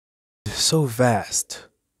so vast,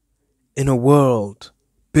 in a world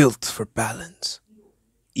built for balance,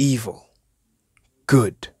 evil,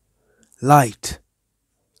 good, light,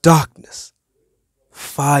 darkness,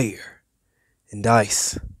 fire, and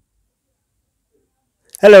ice.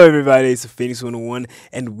 Hello everybody, it's the Phoenix 101,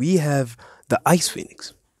 and we have the Ice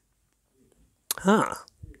Phoenix.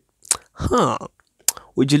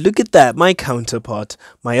 Would you look at that? My counterpart,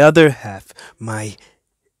 my other half, my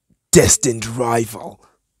destined rival.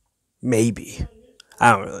 Maybe.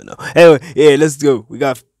 I don't really know. Anyway, yeah, let's go. We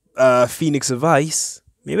got Phoenix of Ice.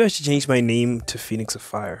 Maybe I should change my name to Phoenix of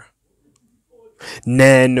Fire.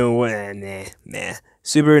 Nah.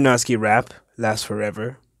 Subaru Natsuki rap lasts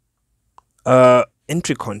forever.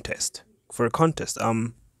 Entry contest. For a contest.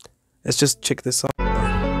 Let's just check this out.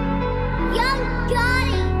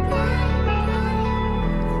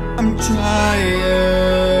 I'm trying.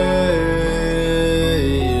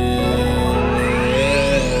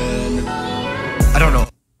 I don't know.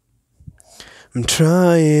 I'm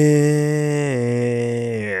trying.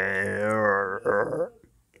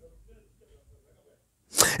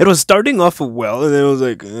 It was starting off well, and then I was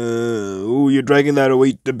like, oh, you're dragging that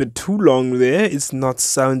away a bit too long there. It's not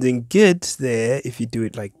sounding good there if you do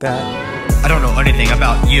it like that. I don't know anything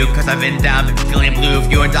about you, cause I've been down, been feeling blue.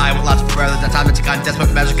 If you and I will last forever, that time to take on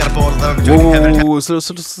desperate measures, gotta pull the lever between heaven and hell.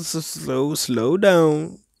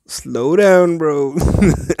 Slow down, bro.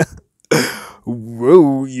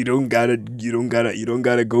 Whoa, you don't gotta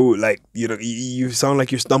go like, you sound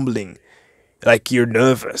like you're stumbling, like you're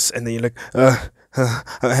nervous, and then you're like,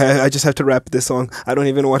 I just have to rap this song. I don't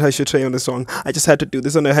even know what I should say on the song. I just had to do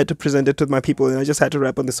this, and I had to present it to my people, and I just had to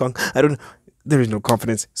rap on the song. There is no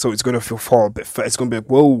confidence, so it's gonna fall a bit fast. It's gonna be like,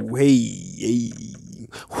 whoa, hey,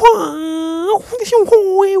 hold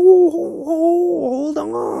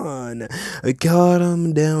on. I got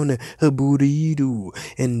him down a burrito,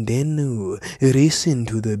 and then listen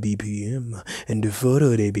to the BPM and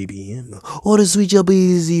follow the BPM. Or the switch up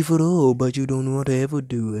easy for all, but you don't know what to ever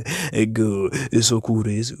do. Go, so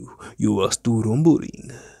kurezu, you are still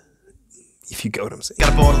rumbling. If you get what I'm saying.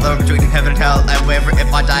 Gotta pull the lever between heaven and hell and waver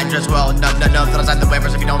if I die just well. No, that I'll sign the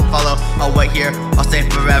waivers if you don't follow. I'll wait here, I'll stay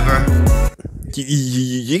forever.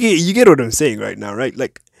 You get what I'm saying right now, right?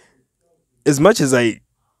 Like, as much as I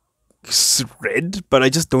read, but I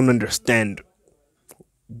just don't understand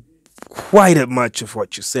quite much of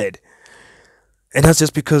what you said. And that's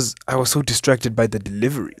just because I was so distracted by the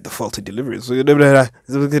delivery, the faulty delivery. So,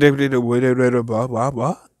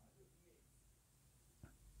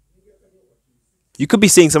 you could be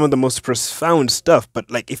saying some of the most profound stuff, but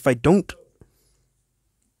like if I don't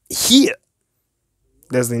hear,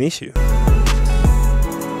 there's an issue.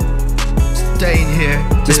 Staying here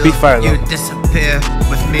just be fire, you disappear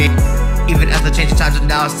with me. Even as the changing times are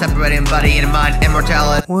now separating body and mind,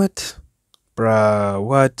 immortality. What? Bruh,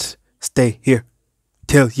 what? Stay here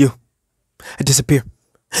till you disappear.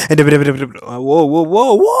 And whoa.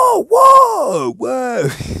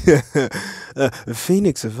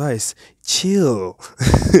 Phoenix of Ice, chill.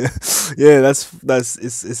 Yeah,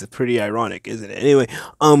 it's pretty ironic, isn't it? Anyway,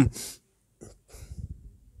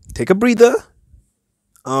 take a breather.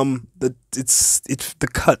 It's the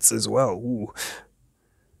cuts as well. Ooh.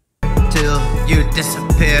 Till you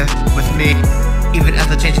disappear with me. Even as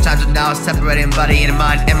the changing times are now separating body and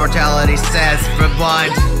mind, immortality says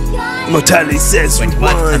rewind. Mortality says wait,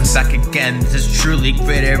 rewind. What? I'm back again. This is truly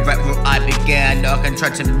greater, right where I began. No, I can try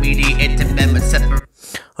to mediate the amendment separate.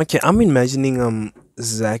 Okay, I'm imagining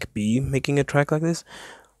Zach B making a track like this.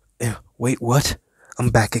 Wait, what? I'm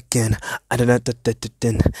back again. Light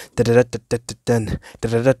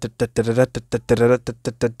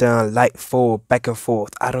forward, back and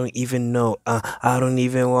forth. I don't even know. I don't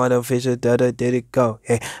even want to fish it. Did it go?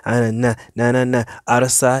 Hey, nah. Out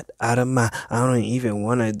of sight, out of mind. I don't even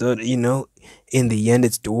want to do it. In the end,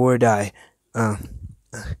 it's do or die.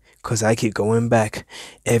 Cause I keep going back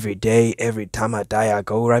every day. Every time I die, I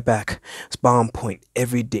go right back. Spawn point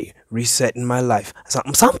every day, resetting my life.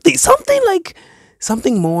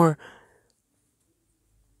 Something more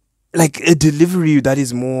like a delivery that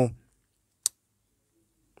is more,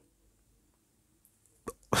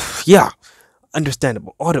 yeah,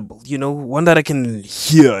 understandable, audible, one that I can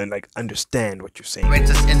hear and like understand what you're saying.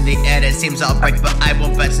 Rates us in the end, it seems I'll break, but I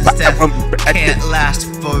will bet since death can't last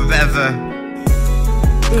forever.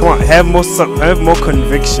 Come on, have more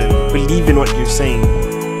conviction, believe in what you're saying.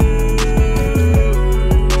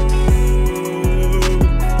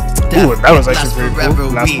 Ooh, that was actually very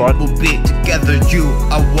cool. Last part. We will be together. You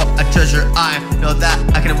are what I treasure. I know that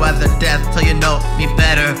I can weather death till you know me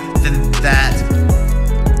better than that.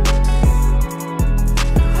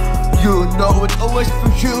 You know it's always for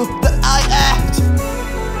you that I act.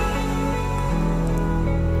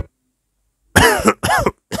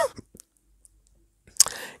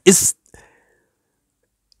 It's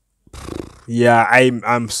yeah.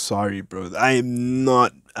 I'm sorry, bro. I'm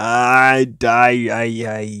not. I.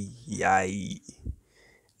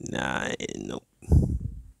 Nah, no.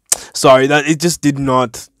 Sorry, that it just did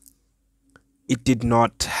not. It did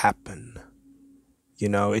not happen. You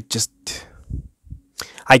know, it just.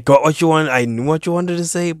 I got what you want. I knew what you wanted to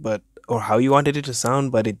say, but or how you wanted it to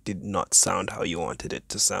sound, but it did not sound how you wanted it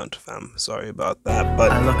to sound, fam. Sorry about that,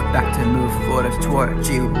 but I look back to move forward towards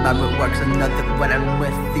you. Love it works another when I'm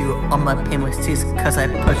with you. All my pain was ceased cause I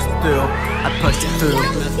pushed through. I pushed through.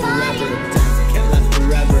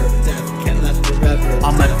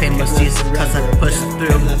 All my pain was ceased cause I pushed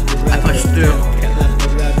through. I pushed through.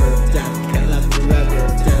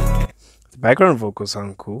 the background vocals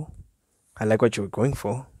sound cool. I like what you were going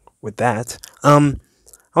for with that. I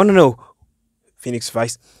want to know, Phoenix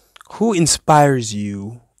Vice, who inspires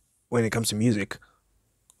you when it comes to music?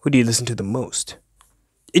 Who do you listen to the most?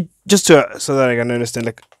 It just to, so that I can understand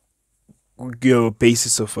like your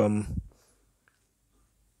basis of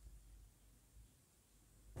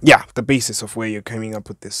yeah, the basis of where you're coming up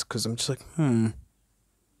with this, because I'm just like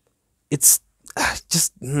it's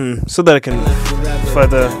just so that I can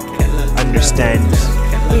further understand.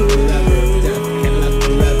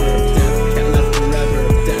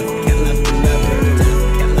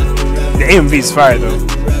 The AMV is fire though. Like,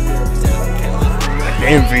 the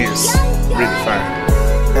AMV is really fire.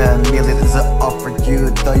 And merely this is all for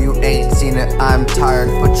you, though you ain't seen it. I'm tired,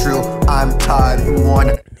 but true, I'm tired,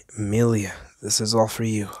 worn. Amelia, this is all for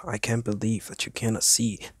you. I can't believe that you cannot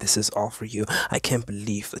see. This is all for you. I can't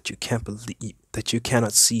believe that you can't believe that you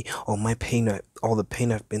cannot see all my pain, all the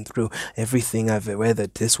pain I've been through, everything I've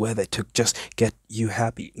weathered, this weather to just get you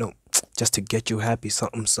happy. No, just to get you happy.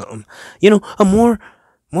 Something, something. You know, a more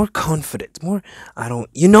confident, more. I don't.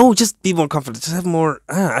 You know, just be more confident. Just have more.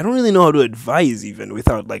 I don't really know how to advise even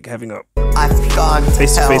without like having a. I've gone to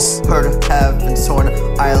Face to hell, face. heard of heaven torn.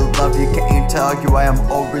 I love you, can't you tell you I am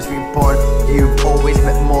always reborn. You've always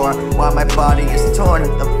meant more, while my body is torn.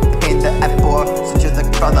 The pain that I bore, since you're the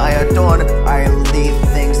girl that I adorn. I leave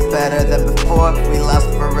things better than before, we last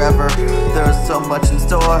forever. There's so much in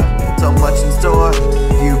store, so much in store.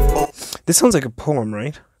 This sounds like a poem,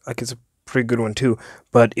 right? Like it's a pretty good one too,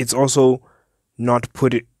 but it's also not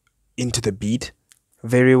put it into the beat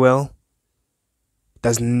very well.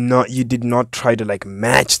 Does not, you did not try to like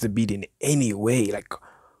match the beat in any way, like,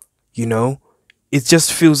 you know, it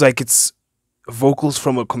just feels like it's vocals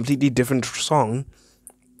from a completely different song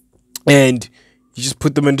and you just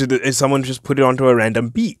put them into the, someone just put it onto a random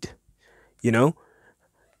beat, you know.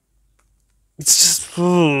 It's just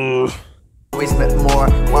Always meant more,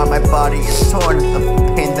 while my body is torn. The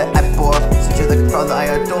pain that I bore, since you're the girl that I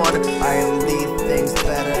adorn. I leave things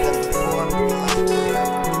better than before, we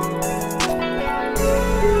last forever.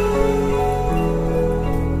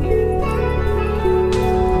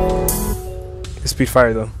 the speed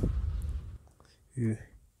fire though.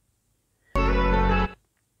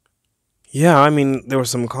 Yeah, I mean there were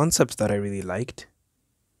some concepts that I really liked.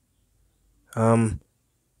 Oh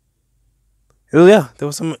yeah, there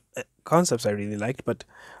were some concepts I really liked, but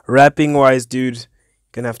rapping wise, dude,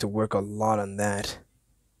 gonna have to work a lot on that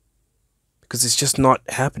because it's just not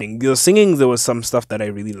happening. The singing, there was some stuff that I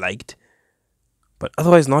really liked, but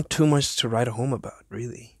otherwise not too much to write home about,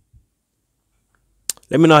 really.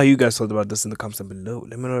 Let me know how you guys felt about this in the comments down below.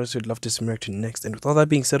 Let me know what you'd love to see me react to next. And with all that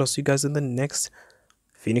being said, I'll see you guys in the next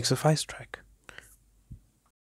Phoenix of Ice track.